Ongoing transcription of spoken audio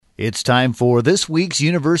It's time for this week's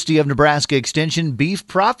University of Nebraska Extension Beef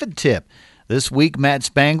Profit Tip. This week, Matt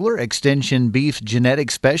Spangler, Extension Beef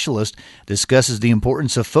Genetics Specialist, discusses the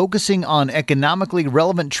importance of focusing on economically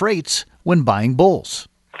relevant traits when buying bulls.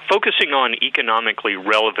 Focusing on economically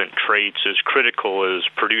relevant traits is critical as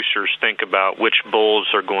producers think about which bulls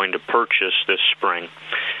they're going to purchase this spring.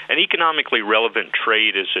 An economically relevant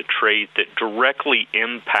trait is a trait that directly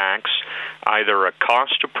impacts either a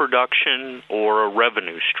cost of production or a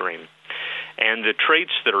revenue stream. And the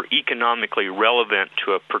traits that are economically relevant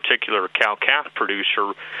to a particular cow-calf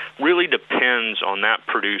producer really depends on that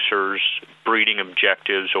producer's breeding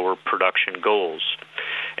objectives or production goals.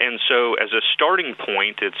 And so as a starting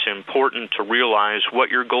point, it's important to realize what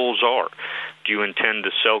your goals are. Do you intend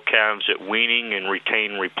to sell calves at weaning and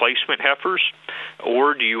retain replacement heifers?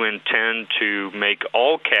 Or do you intend to make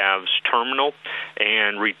all calves terminal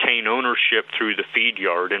and retain ownership through the feed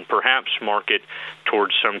yard and perhaps market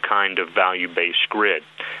towards some kind of value-based grid?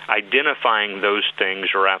 Identifying those things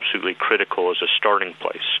are absolutely critical as a starting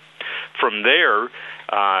place. From there,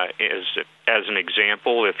 as an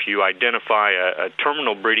example, if you identify a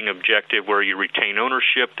terminal breeding objective where you retain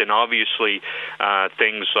ownership, then obviously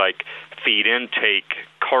things like feed intake,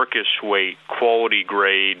 carcass weight, quality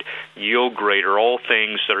grade, yield grade are all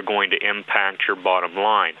things that are going to impact your bottom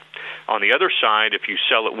line. On the other side, if you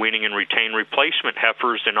sell at weaning and retain replacement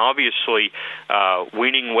heifers, then obviously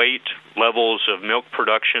weaning weight, levels of milk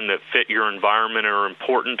production that fit your environment are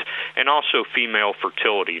important, and also female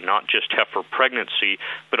fertility, not just heifer pregnancy,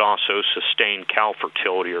 but also sustained cow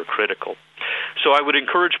fertility are critical. So I would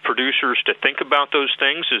encourage producers to think about those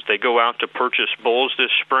things as they go out to purchase bulls this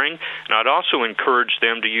spring, and I'd also encourage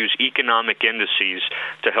them to use economic indices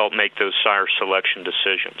to help make those sire selection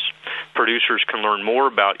decisions. Producers can learn more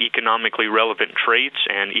about economically relevant traits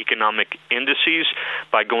and economic indices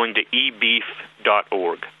by going to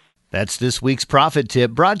ebeef.org. That's this week's Profit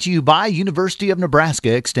Tip, brought to you by University of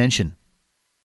Nebraska Extension.